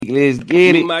Let's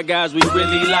get it. My guys, we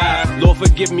really live. Lord,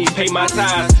 forgive me, pay my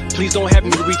tithes. Please don't have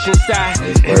me reach inside.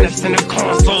 And that's in the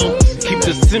console. Keep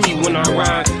the semi when I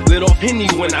ride. Lit off Henny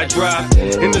when I drive.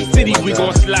 In the city, we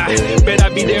gon' slide. Bet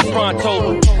I be there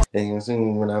pronto. They gonna see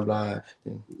me when I blind.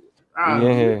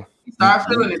 Yeah. Start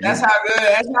feeling it. That's how good.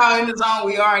 That's how in the zone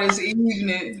we are this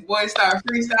evening. Boys start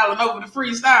freestyling over the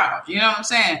freestyle. You know what I'm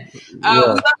saying?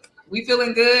 We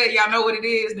feeling good. Y'all know what it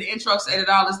is. The intro said it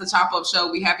all. It's the Chop Up Show.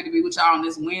 We happy to be with y'all on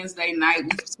this Wednesday night.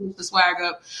 We switched the swag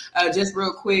up just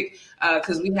real quick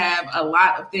because we have a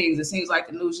lot of things. It seems like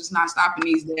the news just not stopping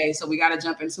these days. So we got to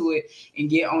jump into it and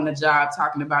get on the job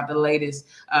talking about the latest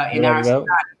in our society.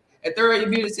 Thoroughly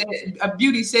Beauty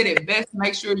said it best.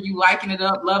 Make sure you liking it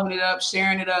up, loving it up,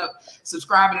 sharing it up,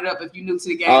 subscribing it up if you're new to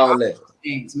the game. All those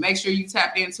things. Make sure you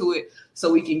tap into it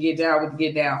so we can get down with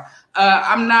Get Down.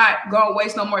 I'm not gonna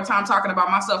waste no more time talking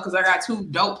about myself because I got two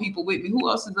dope people with me. Who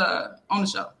else is on the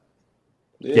show?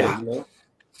 Yeah. You know.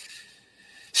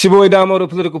 It's your boy Damo, the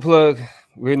political plug.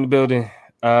 We're in the building.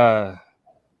 I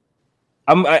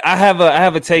have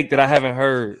a take that I haven't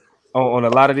heard on a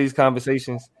lot of these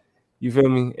conversations. You feel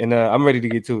me? And I'm ready to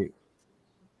get to it.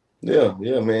 Yeah,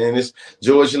 man. It's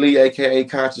George Lee, a.k.a.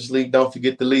 Conscious Lee. Don't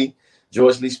forget the Lee.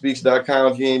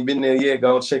 GeorgeLeeSpeaks.com. If you ain't been there yet,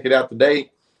 go and check it out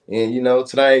today. And, you know,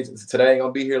 today ain't going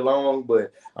to be here long,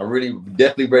 but I'm really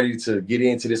definitely ready to get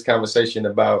into this conversation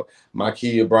about my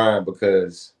kid, Brian,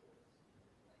 because.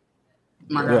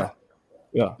 My God.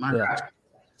 Yeah.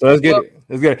 So let's get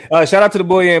it. Shout out to the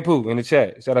boy and Pooh in the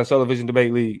chat. Shout out Solar Vision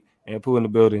Debate League and Pooh in the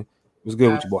building. It was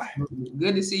good with your boy.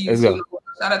 Good to see you too.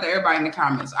 Shout out to everybody in the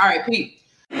comments. All right, Pete.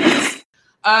 This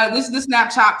is the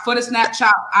Snapchat. For the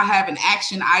Snapchat, I have an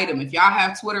action item. If y'all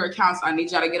have Twitter accounts, I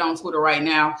need y'all to get on Twitter right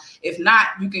now. If not,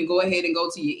 you can go ahead and go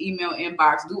to your email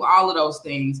inbox, do all of those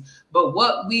things. But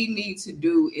what we need to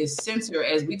do is censor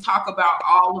as we talk about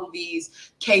all of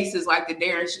these cases, like the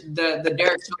Derek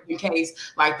Chauvin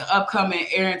case, like the upcoming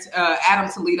Adam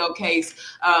Toledo case,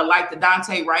 like the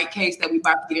Dante Wright case that we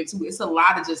about to get into. It's a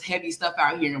lot of just heavy stuff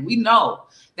out here. And we know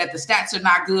that the stats are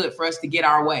not good for us to get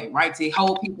our way, right? To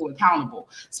hold people accountable.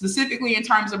 Specifically in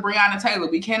terms of Breonna Taylor,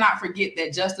 we cannot forget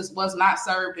that justice was not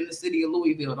served in the city of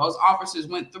Louisville. Those officers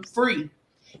went free.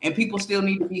 And people still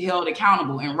need to be held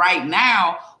accountable. And right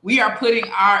now, we are putting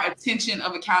our attention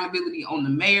of accountability on the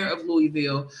mayor of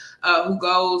Louisville, who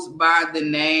goes by the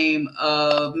name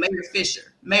of Mayor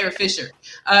Fischer.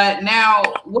 Now,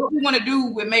 what we want to do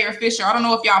with Mayor Fischer, I don't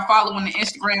know if y'all following the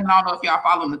Instagram, and I don't know if y'all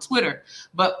following the Twitter,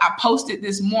 but I posted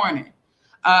this morning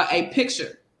a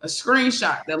picture, a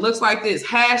screenshot that looks like this,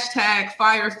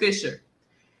 #FireFischer.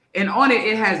 And on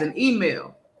it has an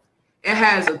email. It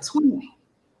has a tweet.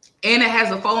 And it has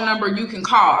a phone number you can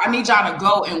call. I need y'all to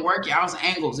go and work y'all's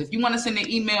angles. If you want to send an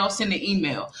email to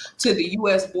the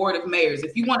U.S. Board of Mayors.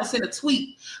 If you want to send a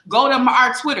tweet, go to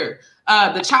our Twitter,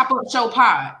 the Chop Up Show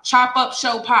Pod, at Chop Up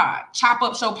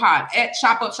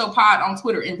Show Pod on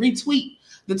Twitter, and retweet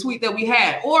the tweet that we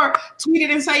had, or tweet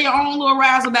it and say your own little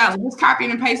razzle dazzle. Just copy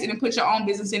it and paste it and put your own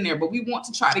business in there. But we want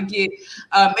to try to get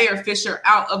Mayor Fischer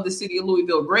out of the city of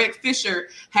Louisville. Greg Fischer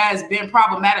has been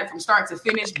problematic from start to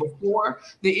finish before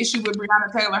the issue with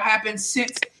Breonna Taylor happened,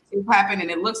 since it happened,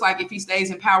 and it looks like if he stays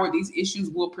in power, these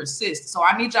issues will persist. So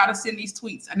I need y'all to send these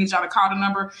tweets. I need y'all to call the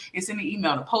number and send an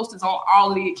email. The post is on all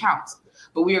of the accounts.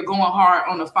 But we are going hard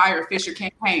on the Fire Fischer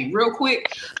campaign. Real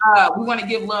quick, we want to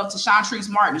give love to Chantrice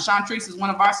Martin. Chantrice is one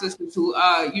of our sisters who,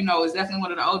 is definitely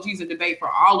one of the OGs of debate for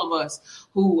all of us,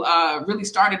 who really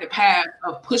started the path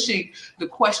of pushing the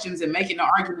questions and making the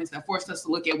arguments that forced us to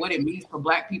look at what it means for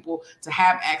Black people to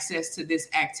have access to this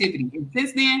activity. And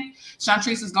since then,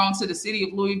 Chantrice has gone to the city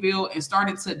of Louisville and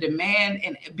started to demand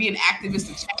and be an activist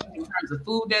to change in terms of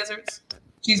food deserts.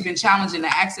 She's been challenging the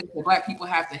access that Black people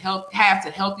have to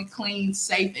healthy, clean,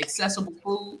 safe, accessible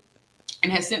food,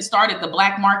 and has since started the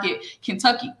Black Market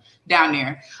Kentucky down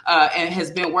there and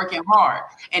has been working hard.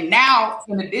 And now,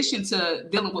 in addition to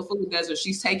dealing with food deserts,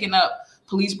 she's taken up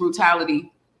police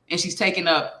brutality and she's taken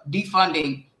up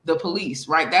defunding the police,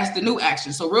 right? That's the new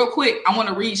action. So real quick, I want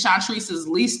to read Chantrice's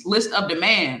list of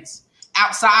demands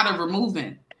outside of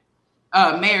removing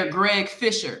Mayor Greg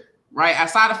Fischer. Right,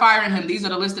 outside of firing him, these are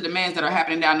the list of demands that are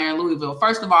happening down there in Louisville.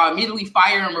 First of all, immediately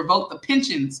fire and revoke the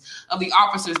pensions of the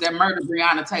officers that murdered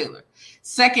Breonna Taylor.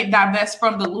 Second, divest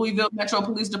from the Louisville Metro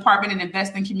Police Department and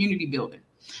invest in community building.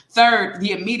 Third,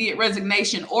 the immediate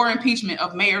resignation or impeachment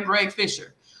of Mayor Greg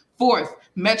Fischer. Fourth,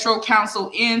 Metro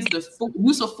Council ends the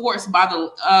use of force by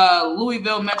the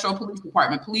Louisville Metro Police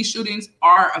Department. Police shootings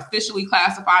are officially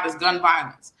classified as gun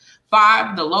violence.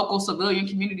 5, the local civilian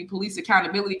community police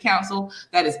accountability council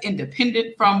that is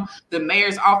independent from the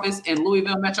mayor's office and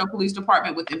Louisville Metro Police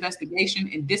Department with investigation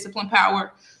and discipline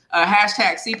power,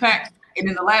 hashtag CPAC. And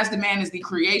then the last demand is the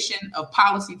creation of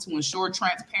policy to ensure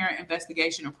transparent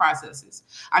investigation and processes.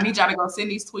 I need y'all to go send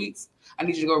these tweets. I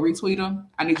need you to go retweet them.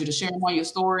 I need you to share them on your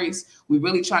stories. We're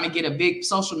really trying to get a big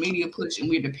social media push, and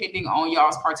we're depending on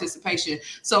y'all's participation.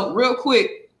 So real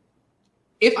quick,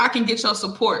 if I can get your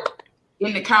support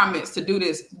in the comments to do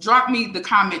this, drop me the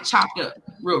comment chopped up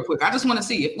real quick. I just want to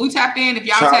see if we tapped in, if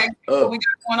y'all tag what we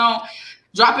got going on.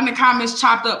 Drop in the comments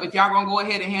chopped up if y'all gonna go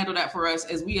ahead and handle that for us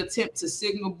as we attempt to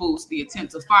signal boost the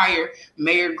attempt to fire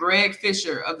Mayor Greg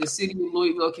Fischer of the city of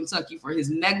Louisville, Kentucky for his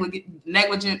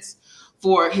negligence,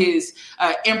 for his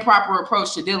improper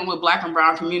approach to dealing with Black and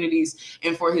brown communities,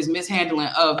 and for his mishandling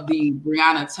of the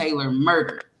Breonna Taylor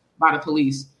murder by the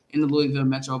police in the Louisville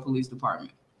Metro Police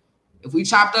Department. If we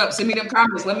chopped up, send me them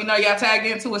comments. Let me know y'all tagged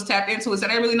into us, tapped into us.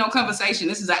 And ain't really no conversation.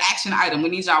 This is an action item. We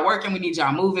need y'all working. We need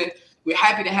y'all moving. We're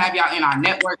happy to have y'all in our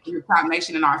network, in your Top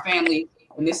Nation, in our family.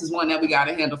 And this is one that we got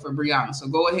to handle for Breonna. So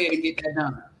go ahead and get that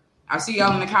done. I see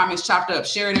y'all in the comments chopped up.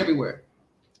 Share it everywhere.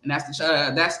 And that's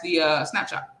the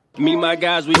snapshot. Me, my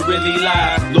guys, we really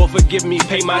live. Lord, forgive me,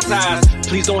 pay my tithes.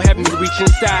 Please don't have me reach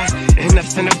inside. And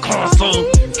that's in the console.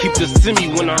 Keep the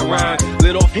semi when I ride.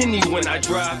 Let off Henny when I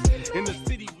drive. In the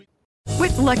city.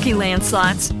 With Lucky Land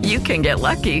Slots, you can get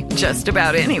lucky just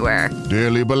about anywhere.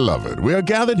 Dearly beloved, we are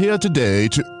gathered here today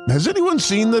to... Has anyone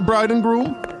seen the bride and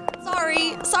groom?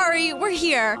 Sorry, we're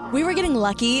here. We were getting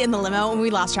lucky in the limo and we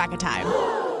lost track of time.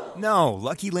 No,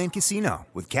 Lucky Land Casino,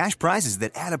 with cash prizes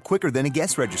that add up quicker than a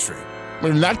guest registry.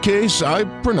 In that case, I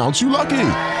pronounce you lucky.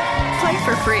 Play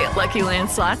for free at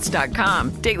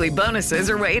LuckyLandSlots.com. Daily bonuses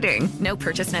are waiting. No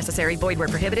purchase necessary. Void where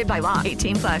prohibited by law.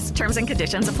 18+. Terms and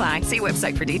conditions apply. See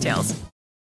website for details.